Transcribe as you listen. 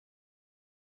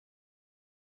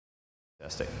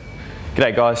Fantastic.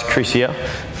 G'day guys, Chris here.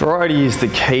 Variety is the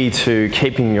key to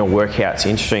keeping your workouts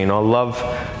interesting, and I love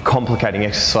complicating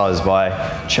exercises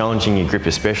by challenging your grip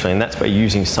especially, and that's by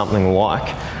using something like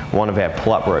one of our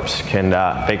pull-up ropes. Can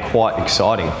be quite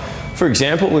exciting. For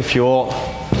example, if you're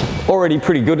already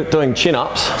pretty good at doing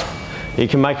chin-ups, you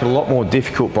can make it a lot more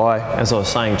difficult by, as I was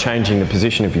saying, changing the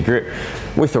position of your grip.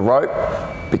 With the rope,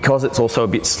 because it's also a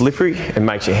bit slippery, it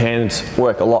makes your hands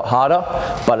work a lot harder,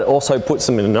 but it also puts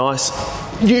them in a nice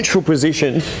neutral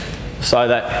position so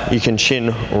that you can chin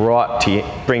right to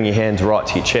bring your hands right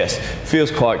to your chest.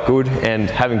 Feels quite good, and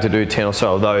having to do 10 or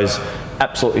so of those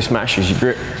absolutely smashes your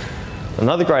grip.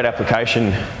 Another great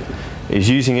application is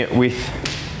using it with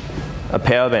a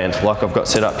power band like I've got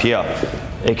set up here.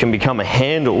 It can become a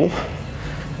handle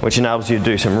which enables you to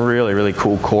do some really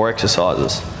cool core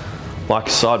exercises, like a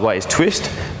sideways twist,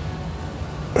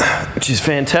 which is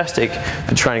fantastic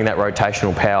for training that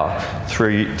rotational power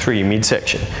through your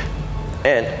midsection.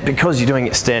 And because you're doing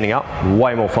it standing up,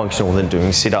 way more functional than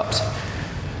doing sit-ups.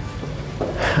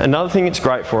 Another thing it's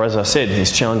great for, as I said,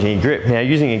 is challenging your grip. Now,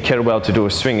 using a kettlebell to do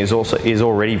a swing is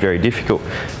already very difficult,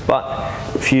 but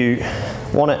if you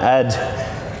want to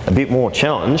add a bit more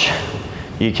challenge,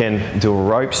 you can do a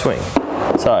rope swing.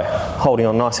 So, holding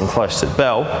on nice and close to the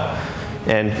bell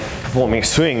and performing a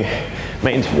swing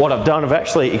means what I've done, I've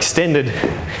actually extended,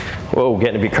 whoa,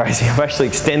 getting a bit crazy, I've actually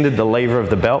extended the lever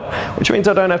of the belt, which means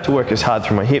I don't have to work as hard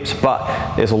through my hips,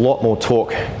 but there's a lot more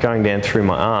torque going down through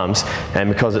my arms, and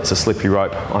because it's a slippery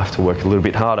rope, I have to work a little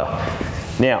bit harder.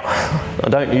 Now, I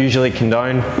don't usually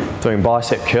condone doing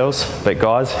bicep curls, but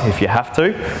guys, if you have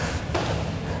to,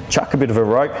 chuck a bit of a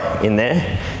rope in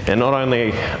there, and not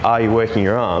only are you working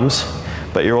your arms,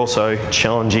 but you're also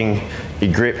challenging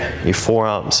your grip, your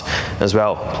forearms as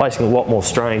well, placing a lot more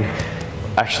strain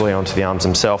actually onto the arms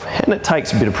themselves, and it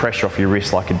takes a bit of pressure off your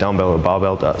wrist like a dumbbell or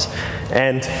barbell does.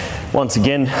 And once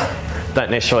again, don't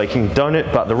necessarily condone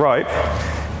it, but the rope,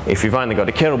 if you've only got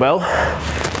a kettlebell,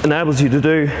 enables you to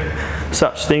do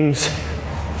such things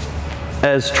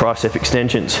as tricep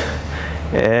extensions.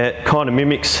 It kind of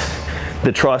mimics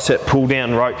the tricep pull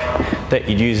down rope that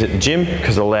you'd use at the gym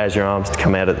because it allows your arms to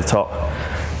come out at the top.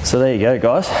 So there you go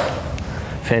guys,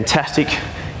 fantastic,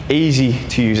 easy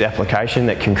to use application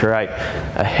that can create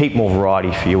a heap more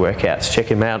variety for your workouts. Check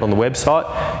them out on the website,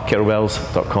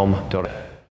 kettlebells.com.au.